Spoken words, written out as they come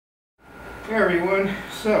Hey everyone,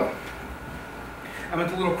 so I'm at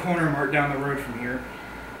the little corner mart down the road from here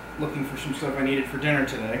looking for some stuff I needed for dinner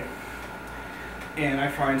today, and I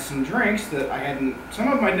find some drinks that some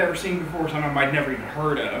of them I'd never seen before, some of them I'd never even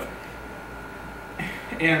heard of,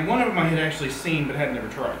 and one of them I had actually seen but had never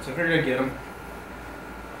tried, so I figured I'd get them.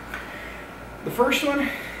 The first one,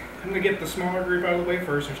 I'm going to get the smaller group out of the way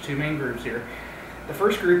first. There's two main groups here. The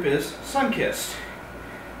first group is Sunkist.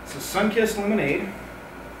 It's a Sunkist lemonade,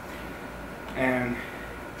 and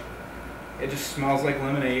it just smells like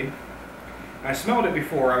lemonade. I smelled it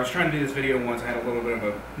before. I was trying to do this video once. I had a little bit of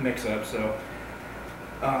a mix-up, so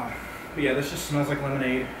but yeah, this just smells like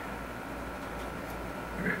lemonade.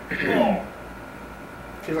 Oh.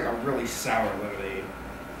 Tastes like a really sour lemonade.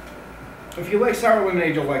 If you like sour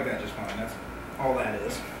lemonade, you'll like that just fine. That's all that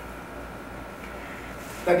is.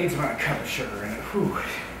 That needs about a cup of sugar in it. Whew.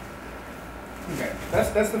 Okay,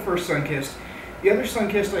 that's the first Sunkist. The other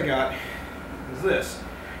Sunkist I got is this.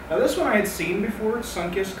 Now this one I had seen before. It's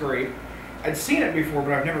Sunkist Grape. I'd seen it before,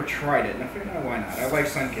 but I've never tried it. And I figured, oh, why not? I like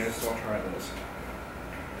Sunkist, so I'll try this.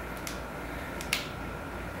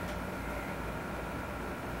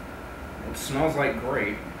 It smells like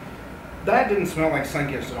grape. That didn't smell like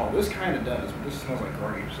Sunkist at all. This kind of does, but this smells like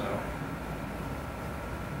grape, so.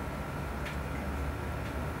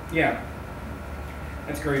 Yeah.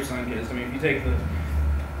 That's grape Sunkist. I mean, if you take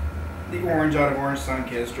the orange out of orange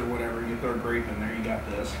Sunkist or whatever, you throw grape in there, you got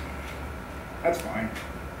this. That's fine.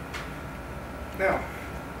 Now,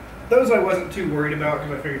 those I wasn't too worried about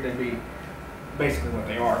because I figured they'd be basically what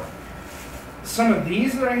they are. Some of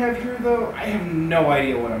these that I have here, though, I have no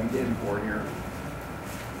idea what I'm in for here.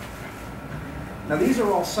 Now, these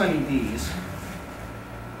are all Sunny D's.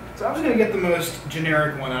 So I was going to get the most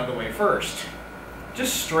generic one out of the way first.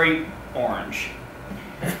 Just straight orange.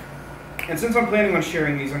 And since I'm planning on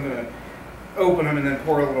sharing these, I'm going to open them and then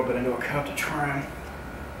pour a little bit into a cup to try them.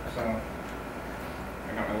 So,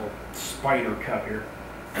 I got my little spider cup here.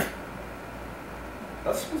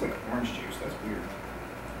 That smells like orange juice. That's weird.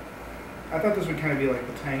 I thought this would kind of be like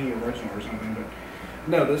the tangy original or something, but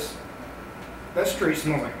no, that straight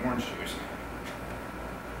smells like orange juice.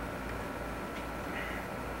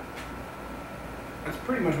 That's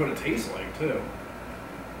pretty much what it tastes like, too.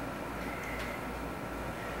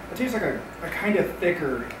 It tastes like a kind of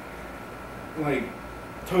thicker, like,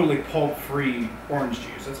 totally pulp-free orange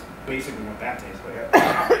juice. That's basically what that tastes like.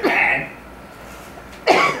 Bad.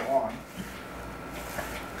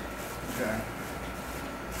 Okay.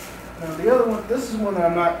 Now the other one, this is one that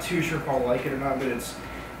I'm not too sure if I'll like it or not, but it's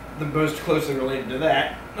the most closely related to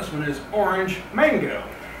that. This one is orange mango.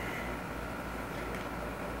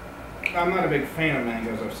 I'm not a big fan of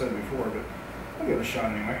mangoes, I've said before, but I'll give it a shot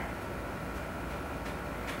anyway.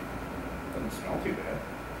 Doesn't smell too bad.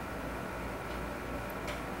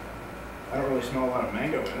 I don't really smell a lot of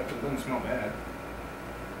mango in it, but it doesn't smell bad.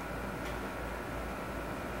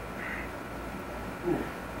 Ooh,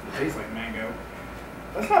 it tastes like mango.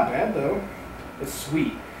 That's not bad though. It's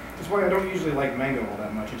sweet. That's why I don't usually like mango all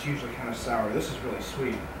that much. It's usually kind of sour. This is really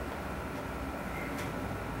sweet.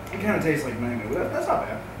 It kind of tastes like mango, but that's not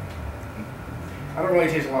bad. I don't really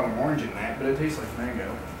taste a lot of orange in that, but it tastes like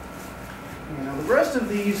mango. You know, the rest of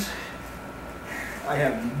these, I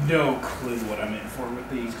have no clue what I'm in for with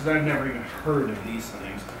these, because I've never even heard of these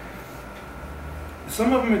things.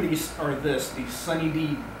 Some of them are these Sunny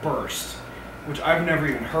D Burst, which I've never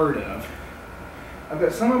even heard of. I've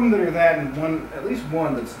got some of them that are that, and at least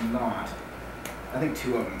one that's not. I think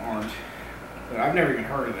two of them aren't. But I've never even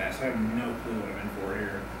heard of that, so I have no clue what I'm in for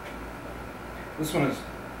here. This one is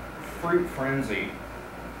Fruit Frenzy.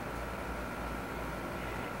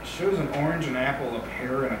 It shows an orange, an apple, a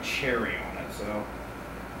pear, and a cherry on it, so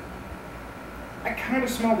I kind of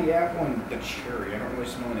smell the apple and the cherry. I don't really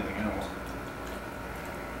smell anything else.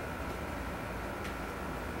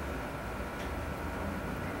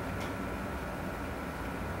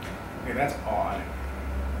 Okay, that's odd.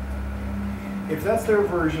 If that's their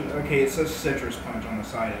version, okay, it says citrus punch on the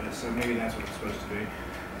side of it, so maybe that's what it's supposed to be.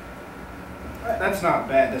 That's not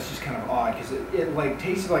bad, that's just kind of odd, because it like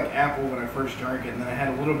tasted like apple when I first drank it, and then it had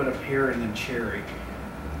a little bit of pear and then cherry.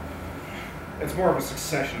 It's more of a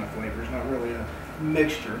succession of flavors, not really a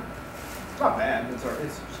mixture. It's not bad, it's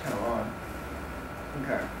just kind of odd.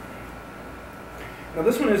 Okay. Now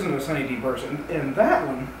this one isn't a Sunny D Burst, and that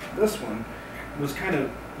one, this one, was kind of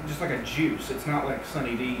just like a juice. It's not like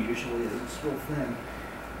Sunny D usually is, it's real thin.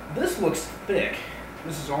 This looks thick.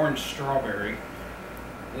 This is orange strawberry.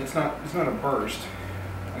 It's not a burst.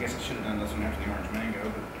 I guess I should have done this one after the orange mango,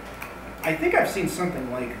 but I think I've seen something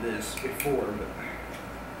like this before, but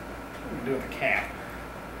I'm gonna do it with the cap.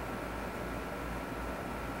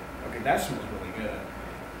 Okay, Okay, that smells really good.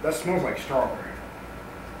 That smells like strawberry.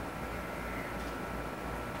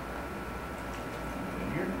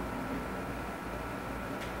 In here.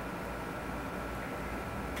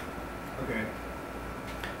 Okay.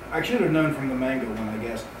 I should have known from the mango one, I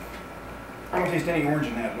guess. I don't taste any orange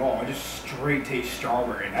in that at all. I just straight taste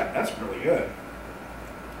strawberry. That's really good.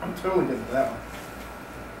 I'm totally good with that one.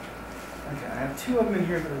 Okay, I have two of them in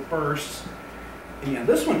here that are bursts. And yeah,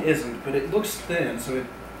 this one isn't, but it looks thin, so it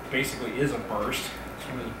basically is a burst. This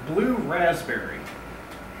one is blue raspberry.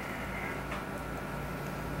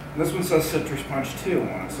 And this one says citrus punch too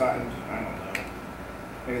on its side. I don't know.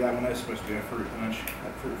 Maybe that one is supposed to be a fruit punch,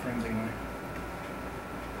 that fruit frenzy one.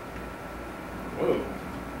 Whoa.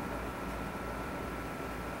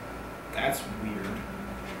 That's weird.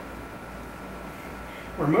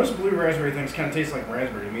 Where most blue raspberry things kind of taste like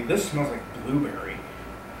raspberry to me, this smells like blueberry.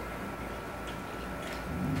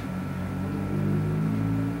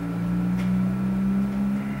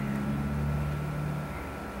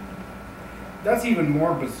 That's even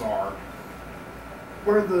more bizarre.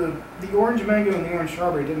 Where the orange mango and the orange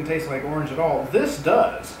strawberry didn't taste like orange at all, this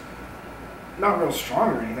does. Not real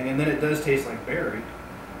strong or anything, and then it does taste like berry.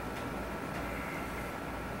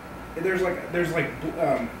 There's like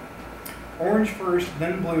orange first,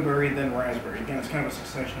 then blueberry, then raspberry. Again, it's kind of a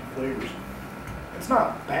succession of flavors. It's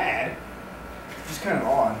not bad, it's just kind of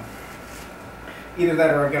odd. Either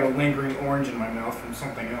that or I've got a lingering orange in my mouth from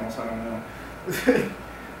something else, I don't know.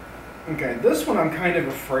 Okay, this one I'm kind of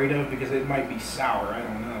afraid of because it might be sour, I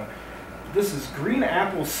don't know. This is green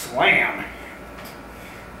apple slam.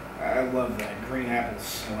 I love that, green apple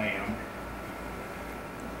slam.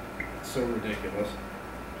 It's so ridiculous.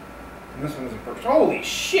 And this one is a burst. Holy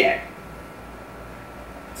shit!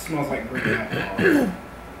 It smells like green apple.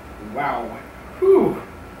 Wow. Whew.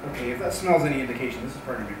 Okay, if that smells any indication, this is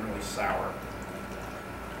probably going to be really sour.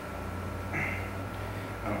 I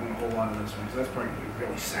don't want a whole lot of this one, because that's probably going to be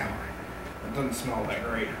really sour. It doesn't smell that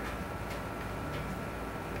great.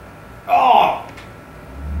 Oh!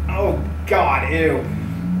 Oh, God, ew.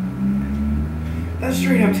 That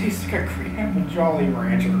straight up tastes like a green apple Jolly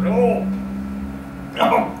Rancher. Oh!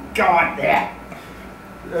 Oh, God, that.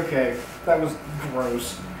 Okay, that was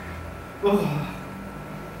gross. Ugh.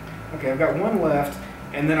 Okay, I've got one left,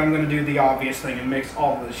 and then I'm going to do the obvious thing and mix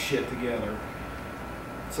all this shit together.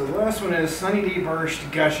 So the last one is Sunny D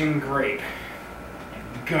Burst Gushing Grape.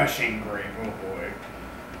 Gushing Grape, oh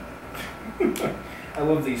boy. I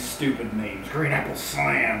love these stupid names. Green Apple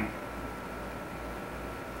Slam.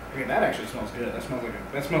 Okay, that actually smells good. That smells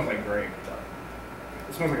like grape.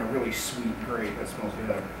 It smells like a really sweet grape. That smells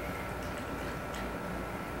good.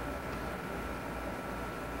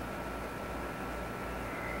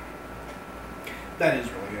 That is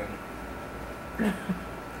really good.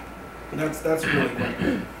 That's really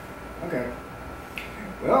good. Okay.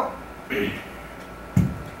 Well,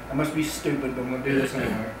 I must be stupid, but I'm gonna do this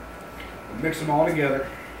anyway. We'll mix them all together.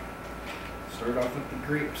 Start off with the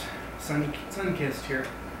grapes. Sunkist here.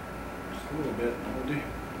 Just a little bit. We'll do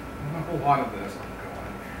a whole lot of this.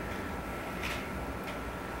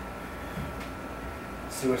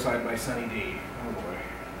 Suicide by Sunny D. Oh boy.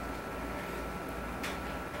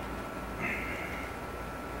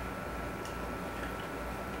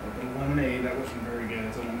 A little lemonade, that wasn't very good.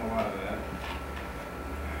 It's only a lot of that.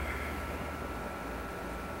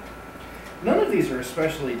 None of these are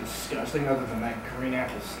especially disgusting other than that green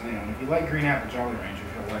apple slam. If you like green apple Jolly Ranchers,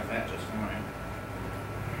 you'll like that just fine.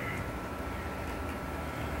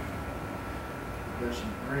 There's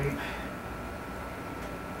some grape.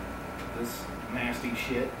 This nasty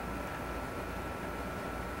shit.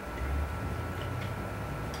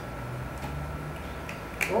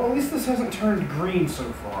 Well, at least this hasn't turned green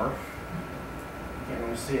so far. You can't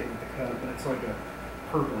really see it with the cup, but it's like a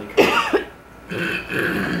purpley color.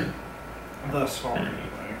 Thus far,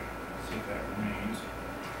 anyway. Let's see if that remains.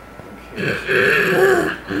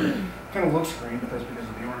 Okay. Kind of looks green, but that's because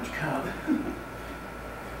of the orange cup.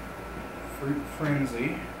 Fruit Frenzy.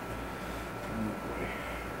 Oh boy.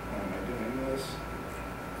 Why am I doing this?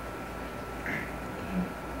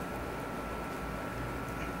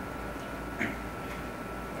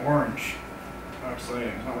 Orange. I'm saying,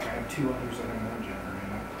 it's not like I have two others that have orange in there, you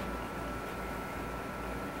know.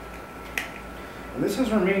 And this has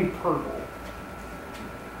remained purple.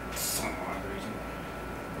 For some odd reason.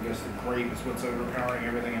 I guess the grape is what's overpowering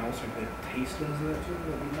everything else. If the taste does that too,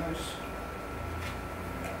 that'd be nice.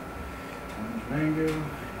 Orange mango.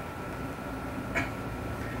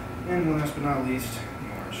 And last but not least,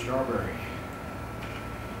 orange strawberry.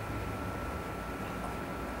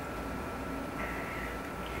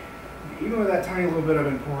 Even with that tiny little bit I've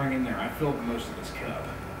been pouring in there, I filled most of this cup.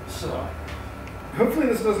 So, hopefully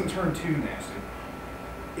this doesn't turn too nasty.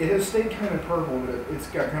 It has stayed kind of purple, but it's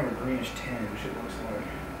got kind of a greenish tinge, it looks like.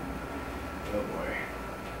 Oh boy.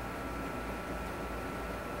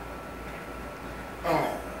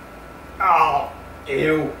 Oh. Oh.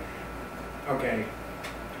 Ew. Okay.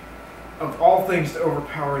 Of all things to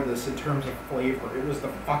overpower this in terms of flavor, it was the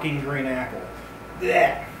fucking green apple.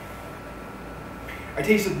 Blech. I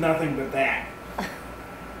tasted nothing but that.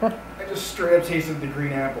 I just straight up tasted the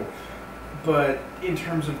green apple. But in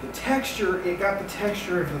terms of the texture, it got the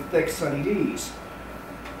texture of the thick Sunny D's.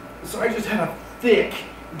 So I just had a thick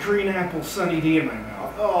green apple Sunny D in my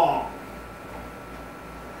mouth. Oh.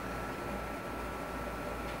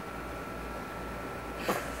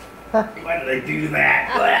 Why did I do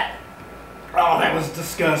that? Oh, that was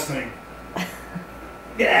disgusting.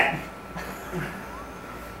 Yeah.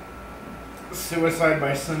 Suicide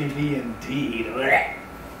by Sunny D indeed.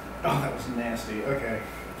 Oh, that was nasty. Okay.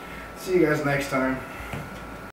 See you guys next time.